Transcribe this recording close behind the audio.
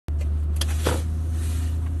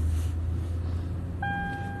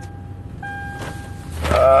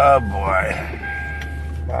Oh boy.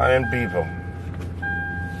 Morning people.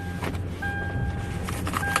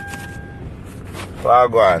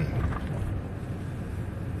 Wagwan.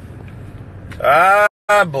 Ah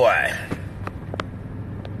boy.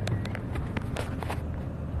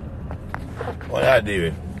 What I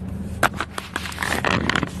doing?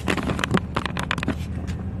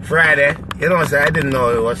 Friday. You know what I'm saying? I didn't know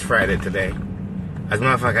it was Friday today. As a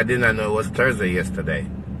matter of fact, I did not know it was Thursday yesterday.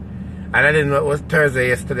 And I didn't know it was Thursday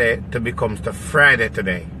yesterday to become to Friday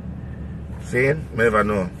today. See? I never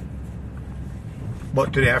know.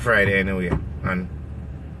 But today is Friday anyway. And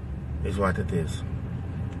it's what it is.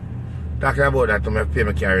 Talking about that, I'm going to pay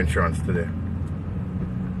my car insurance today.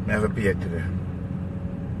 I have to pay it today.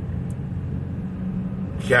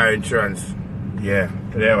 Car insurance. Yeah.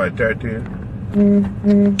 Today was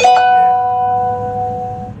 13.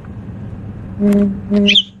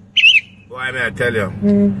 Why may I tell you?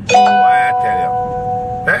 Why I tell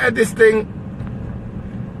you? This thing,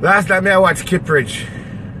 last time I watched Kiprich.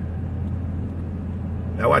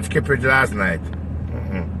 I watched Kiprich last night.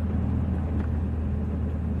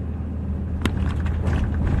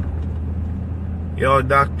 Yo,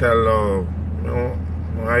 Dr. Lowe,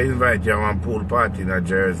 I invite you on a pool party in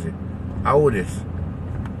Jersey. How this?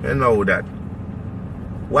 You know that.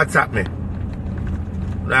 WhatsApp me.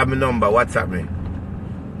 You have my number, WhatsApp me.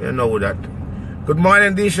 You know that. Good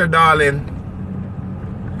morning, Disha, darling.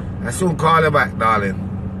 I soon call you back, darling.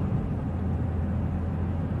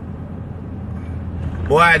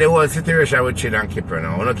 Boy, the whole situation with Chin and Kiprich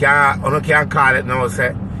now. You can't call it now,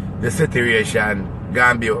 say the situation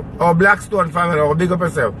gonna be up. Oh, Blackstone family, oh, big up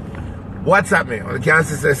yourself. WhatsApp me. You can't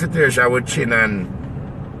see the situation with Chin and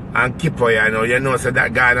Kiprich, you know, so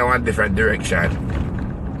that guy in one different direction.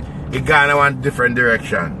 He gone in one different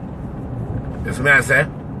direction. You see what I say?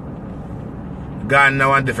 Gone in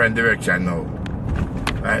one different direction now.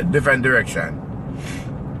 Right? Different direction.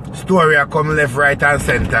 Story a come left, right and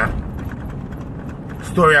center.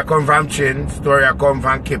 Story a come from Chin. Story a come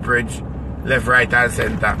from Kiprich. Left, right and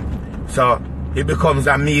center. So it becomes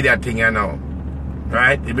a media thing, you know.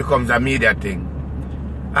 Right? It becomes a media thing.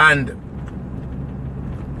 And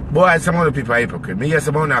boy, some of the people are hypocrite. Me hear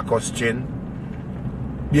someone a cuss Chin.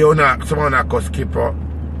 Someone a cuss Kiprich.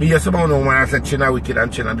 Me hear someone who want to say Chin a wicked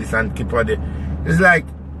and Chin a this and Kiprich there. It's like,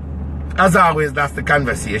 as always, that's the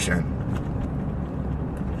conversation.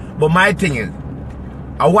 But my thing is,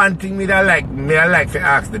 one thing me I like to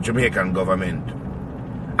ask the Jamaican government.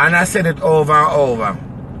 And I said it over and over.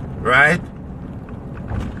 Right?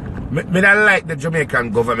 Me I like the Jamaican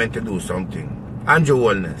government to do something. Andrew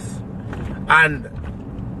Wellness. And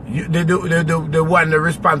the one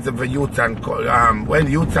responsible for youth and when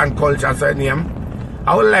youth and culture is her name,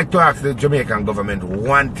 I would like to ask the Jamaican government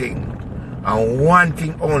one thing, and one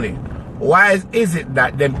thing only. Why is it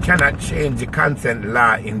that them cannot change the consent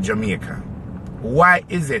law in Jamaica? Why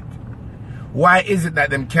is it? Why is it that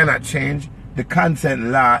them cannot change the consent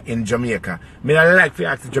law in Jamaica? I like to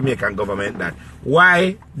ask the Jamaican government that.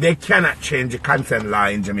 Why they cannot change the consent law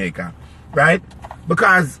in Jamaica? Right?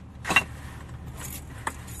 Because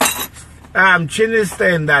Chin is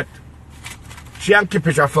saying that she and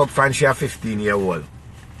Kiprich a fuck fan, she a 15-year-old.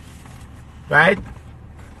 Right?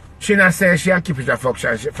 Chin is saying she and Kiprich a fuck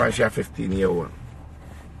fan, she a 15-year-old.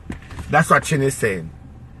 That's what Chin is saying.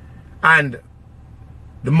 And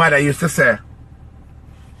the mother used to say,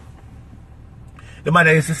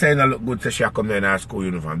 no look good, so she come there in her school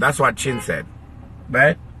uniform. That's what Chin said.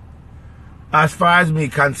 Right? As far as me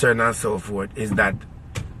concerned and so forth, is that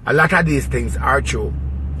a lot of these things are true.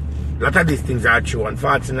 A lot of these things are true.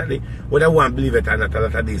 Unfortunately, whether one believe it or not, a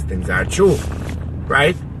lot of these things are true.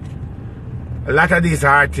 Right? A lot of these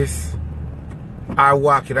artists are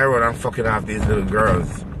walking around and fucking off these little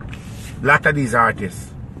girls. A lot of these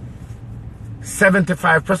artists.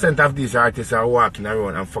 75% of these artists are walking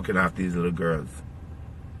around and fucking off these little girls.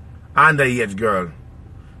 Underage girl.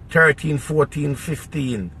 13, 14,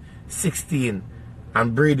 15, 16.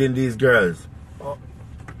 And breeding these girls.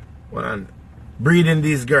 Breeding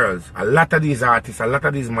these girls. A lot of these artists, a lot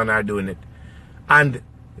of these men are doing it. And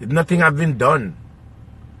nothing have been done.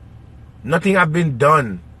 Nothing have been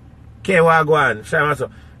done. Wagwan,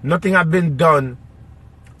 nothing have been done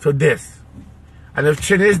to this. And if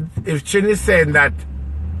Chin is saying that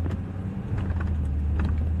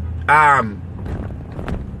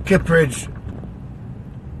Kiprich,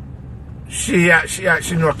 she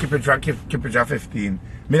know Kiprich at 15.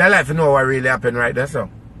 I'd like to know what really happened right there, so.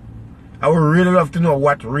 I would really love to know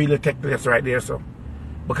what really took place right there, so.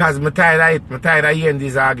 Because I'm tired of hearing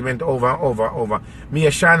this argument over and over. Me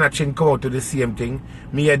and Shana Chin come out to the same thing.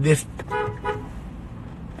 Me and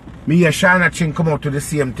Me hear Shana Chin come out to the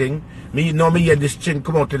same thing. Me hear this Chin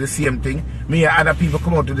come out to the same thing. Me hear other people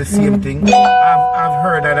come out to the same thing. I've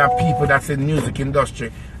heard other people that's in the music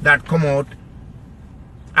industry that come out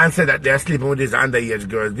and say that they're sleeping with these underage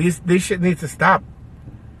girls. This shit needs to stop.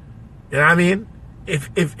 You know what I mean?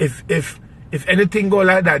 If anything go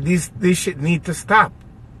like that, this shit need to stop.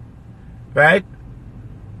 Right?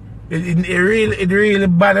 It really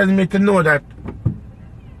bothers me to know that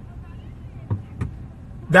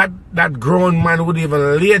that grown man would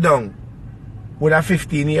even lay down with a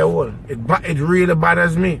 15-year-old. It really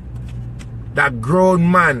bothers me. That grown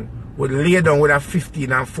man would lay down with a 15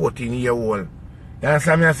 and 14-year-old. You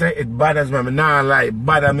understand me? I say it bothers me. I'm not lie. It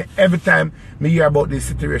bothers me every time me hear about this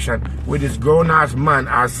situation with this grown-ass man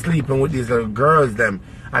are sleeping with these little girls them,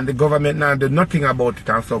 and the government now do nothing about it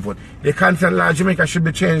and so forth. The consent law Jamaica should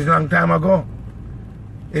be changed a long time ago.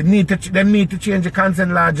 They need to change the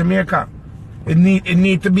consent law Jamaica. It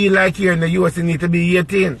need to be like here in the US. It need to be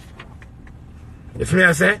 18. You see me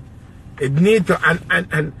I say? It need to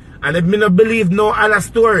and if me not believe no other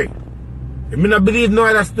story. If me not believe no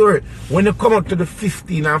other story. When you come up to the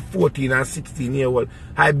 15 and 14 and 16-year-old,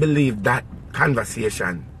 I believe that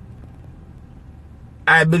conversation.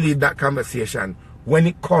 I believe that conversation when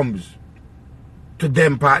it comes to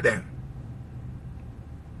them part there.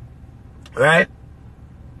 Right?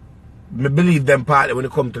 Me believe them part there when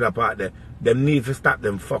it come to that part there. Them need to stop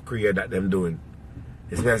them fuckery that them doing.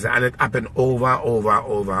 It's nice, and it happen over.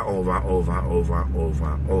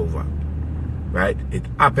 Right? It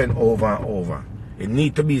happen over. It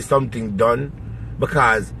need to be something done,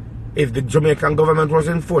 because if the Jamaican government was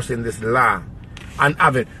enforcing this law and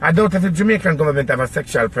have it, I doubt if the Jamaican government have a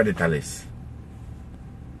sexual predator list.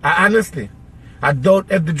 Honestly, I doubt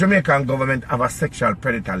if the Jamaican government have a sexual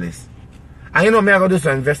predator list. And you know, me I go do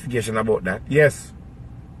some investigation about that. Yes.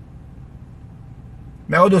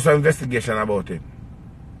 Me I go do some investigation about it.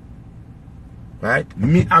 Right?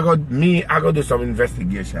 Me I go do some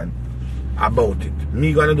investigation about it.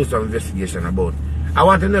 Me gonna do some investigation about it. I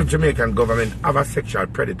want to know if Jamaican government have a sexual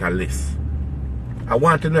predator list. I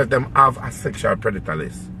want to know if them have a sexual predator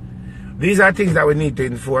list. These are things that we need to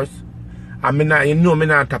enforce. And me not, you know me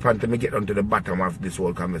not tap until me get onto the bottom of this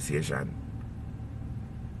whole conversation.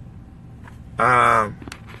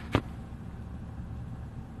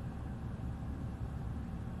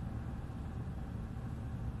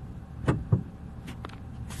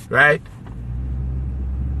 Right?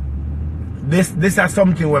 This is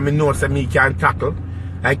something where me know that me can tackle.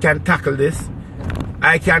 I can tackle this.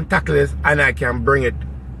 I can tackle this and I can bring it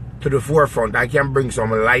to the forefront. I can bring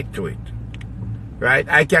some light to it. Right?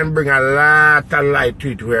 I can bring a lot of light to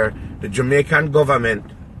it where the Jamaican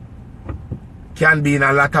government can be in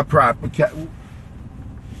a lot of problem.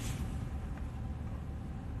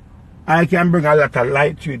 I can bring a lot of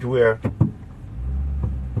light to it where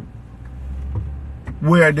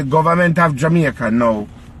the government of Jamaica now.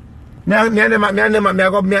 Me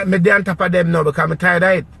dey on top of them now because I'm tired of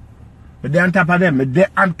it. Me dey on top of them. Me dey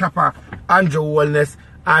on top of Andrew Wellness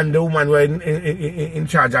and the woman who are in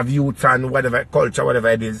charge of youth and whatever, culture, whatever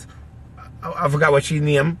it is. I forgot what she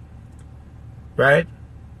named. Right?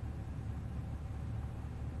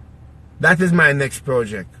 That is my next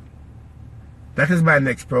project. That is my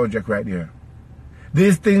next project right here.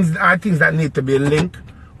 These things are things that need to be linked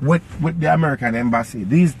with the American Embassy.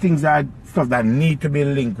 These things are stuff that need to be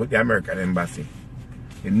linked with the American Embassy.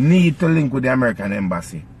 It need to link with the American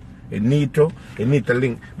Embassy. It need to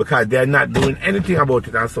link because they're not doing anything about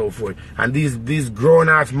it and so forth. And these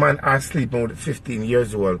grown-ass men are sleeping with 15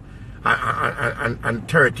 years old and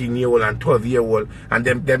 13-year-old and 12-year-old, and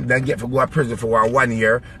them get to go to prison for 1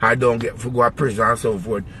 year. I don't get to go to prison and so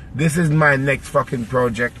forth. This is my next fucking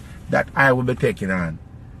project that I will be taking on.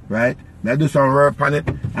 Right? I do some work on it,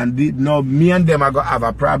 and me and them are gonna have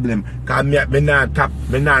a problem because me not tap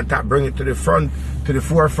bring it to the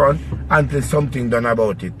forefront until something done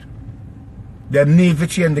about it. They need to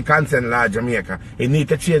change the consent law Jamaica. They need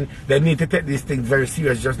to take these things very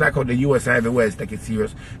serious, just like how the US and everywhere is taking it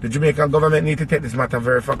serious. The Jamaican government need to take this matter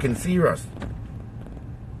very fucking serious.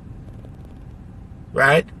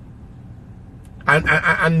 Right?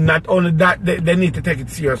 And not only that, they need to take it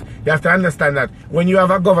serious. You have to understand that when you have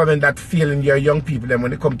a government that's feeling your young people, then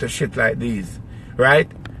when it comes to shit like these, right?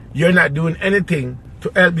 You're not doing anything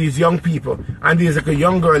to help these young people. And these like a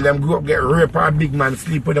young girl, them grew up, get raped, or a big man,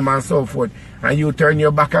 sleep with them and so forth. And you turn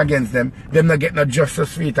your back against them, them not get no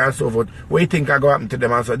justice for it and so forth. What do you think I go happen to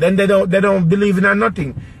them and so? Then they don't believe in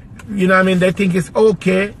nothing. You know what I mean? They think it's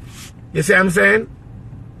okay. You see what I'm saying?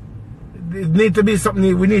 It need to be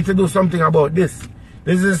something. We need to do something about this.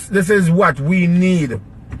 This is what we need.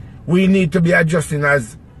 We need to be adjusting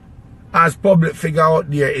as as public figure out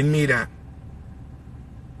there in media.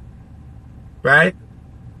 Right?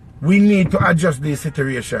 We need to adjust this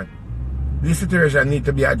situation. This situation needs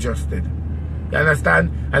to be adjusted. You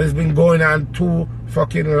understand? And it's been going on too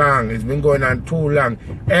fucking long. It's been going on too long.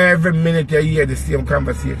 Every minute you hear the same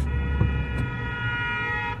conversation.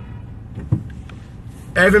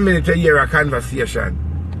 Every minute you hear a conversation.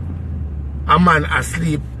 A man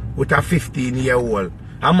asleep with a 15-year-old.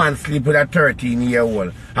 A man sleep with a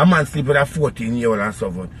 13-year-old. A man sleep with a 14-year-old and so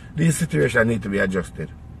on. This situation needs to be adjusted.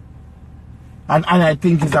 And I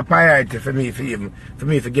think it's a priority for me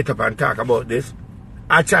to get up and talk about this.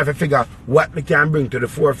 I try to figure out what we can bring to the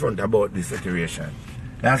forefront about this situation.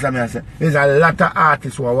 That's what I say. There's a lot of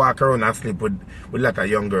artists who walk around and sleep with a lot of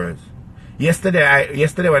young girls.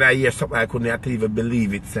 Yesterday when I hear something I couldn't even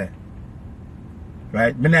believe it said.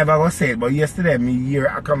 Right? Me never was say it, but yesterday me hear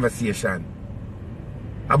a conversation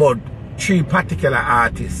about 3 particular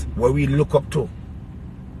artists where we look up to.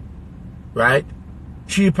 Right?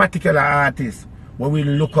 3 particular artists where we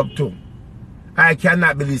look up to. I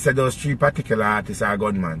cannot believe that those 3 particular artists are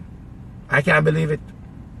gunmen. I can't believe it.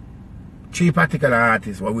 3 particular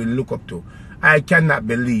artists where we look up to. I cannot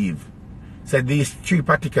believe that these 3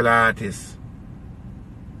 particular artists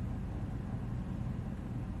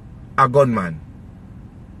are gunmen.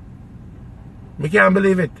 I can't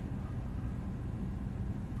believe it.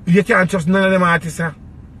 You can't trust none of them artists, sir.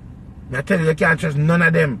 I tell you can't trust none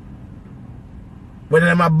of them. Whether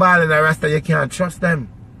them are ball and a rasta, you can't trust them.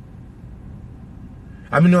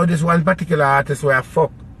 I mean, know this one particular artist where I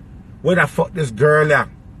fuck. Where I fuck this girl there.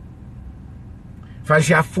 From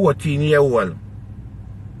she a 14-year-old.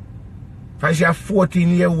 From she a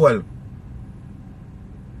 14-year-old.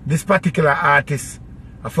 This particular artist,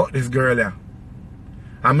 I fuck this girl there.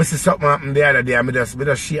 And I see something happen the other day, and I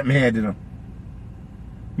just shake my head, you know.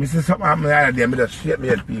 I see something happen the other day, and I just shake my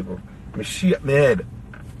head, people. I shake my head.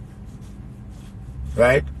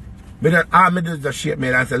 Right? All I do is just shake my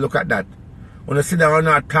head and say, look at that. When I sit down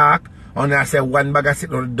and talk, and I say one bag of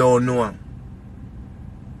sitting on the door, no.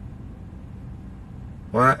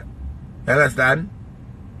 What? You understand?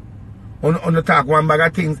 On the talk one bag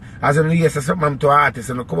of things, as when you say something to an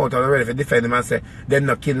artist and you come out and ready to defend them and say, them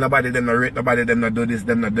not kill nobody, them not rape nobody, them not do this,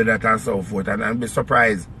 them not do that and so forth. And be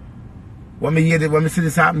surprised. When me hear it, when me see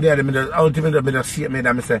this happen there, ultimately I just shake me and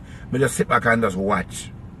I say, I just sit back and just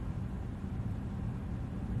watch.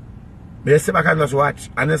 I just sit back and just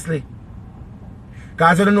watch, honestly.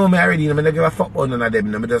 Because you don't know me already, you know, I don't give a fuck about none of them,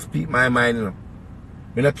 you know, I just speak my mind, you know.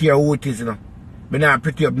 I don't care who it is, you know. I don't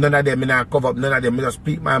pretty up none of them, I don't cover up none of them, I just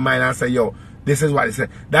speak my mind and say, yo, this is what they say.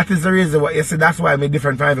 That is the reason why, you see, that's why I'm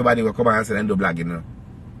different from everybody will come and say and do blogging, you know.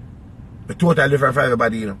 I'm totally different from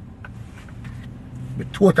everybody, you know. I'm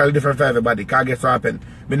totally different from everybody, because guess what happened?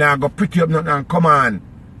 I don't go pretty up nothing and come on.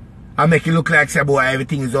 I make it look like, say, boy,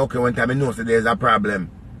 everything is okay one time I know so there's a problem.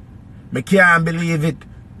 I can't believe it.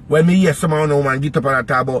 When me hear some woman get up and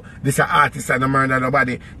talk about this artist and a murder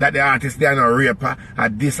nobody, that the artist they are not raper,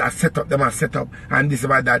 and this are set up, them are set up, and this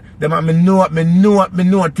about that. Them are me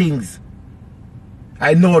know things.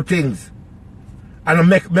 I know things. And I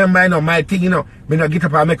make remember, you know, my thing, you know, me not get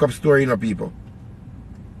up and make up story, you know, people.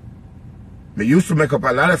 Me used to make up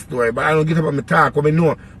a lot of story, but I don't get up and me talk what me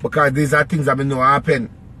know, because these are things that me know happen.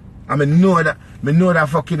 And me know that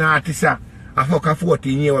fucking artist. I fuck a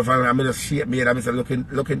 14-year-old and I just shake me and I say, look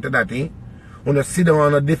into that, eh? When you sit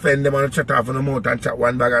down and defend them and chat off on the mouth and chat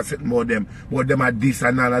one bag and sit about them are this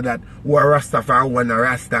and all of that. Who are Rasta for who are not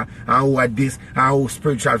Rasta, and who are this, and who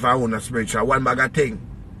spiritual for who are not spiritual. One bag of thing.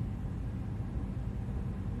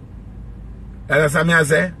 That's what I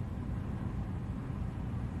say?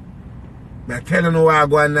 I'm telling you why I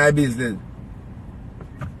go on my business.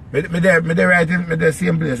 Me right in the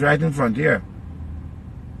same place, right in front here.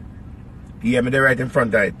 Yeah, me there right in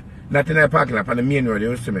front of it. Not in the parking lot, on the main road,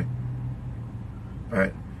 you see me.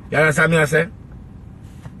 Alright. You understand me I say?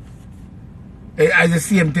 As the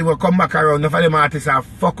same thing will come back around. Enough of them artists are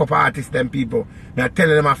fuck up artists, them people. Me I tell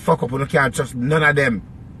them I fuck up and you can't trust none of them.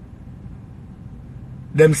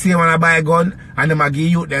 Them say when I buy a gun and them I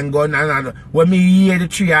give you them gun and when me hear the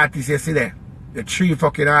 3 artists yesterday, the 3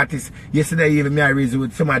 fucking artists, yesterday even me I reason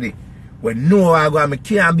with somebody. When no I go and me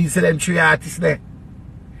can't be say them 3 artists there.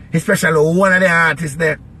 Especially one of the artists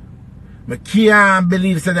there. I can't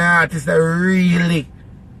believe that the artists there really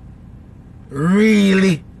of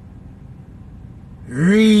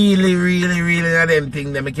them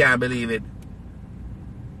things that I can't believe it.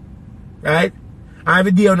 Right? And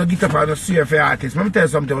every day when I get up and I swear for artists, let me tell you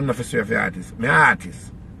something I'm not for swear for artists. I'm an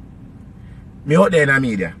artist. I'm out there in the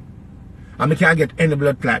media. And I can't get any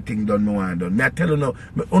blood clot thing done, no one done. I tell you now,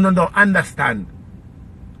 I don't understand.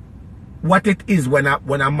 what it is when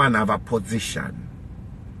a man have a position.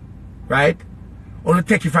 Right? I want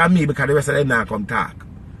to take it from me because the rest of them now come talk.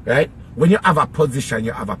 Right? When you have a position,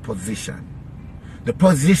 you have a position. The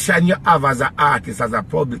position you have as an artist, as a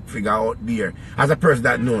public figure out there, as a person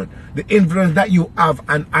that known, the influence that you have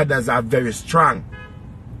on others are very strong.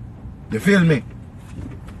 You feel me?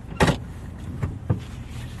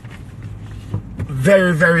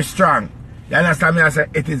 Very, very strong. You understand me? I say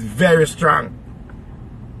it is very strong.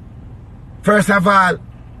 First of all,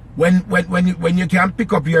 when you can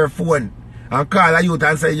pick up your phone and call a youth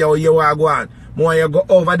and say, yo, you are going, more you go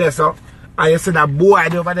over there, so, and you see that boy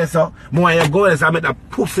over there, so, more you go there, so I make the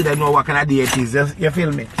pussy they know what kind of day it is. You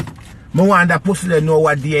feel me? More want the pussy they know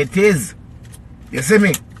what day it is. You see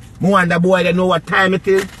me? More want the boy they know what time it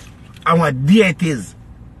is and what day it is.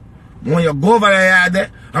 More you go over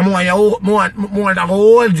there, and more the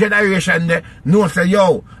whole generation there know say,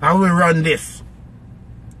 yo, I will run this.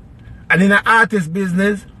 And in the artist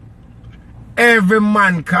business, every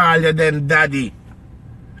man call them daddy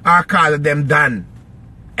or call them Dan.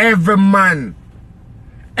 Every man,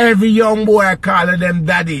 every young boy call them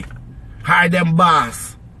daddy or them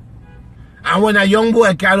boss. And when a young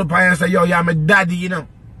boy call up and say, yo, you're my daddy, you know,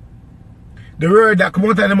 the word that come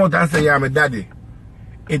out of the mouth and say, you're my daddy,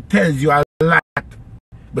 it tells you a lot.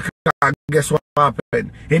 Because guess what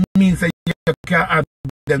happened? It means that you can't have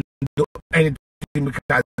them do anything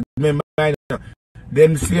because remember,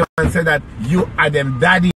 them see and say that you are them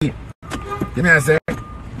daddy. You know what I say?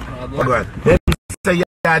 Oh God. Them say you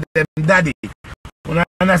are them daddy. You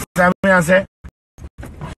understand what I say?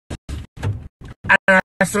 And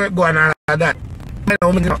I saw it going on like that.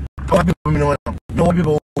 How people know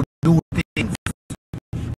people who do things.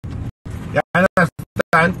 You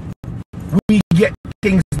understand? We get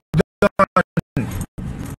things done.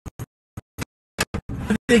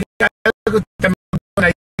 You think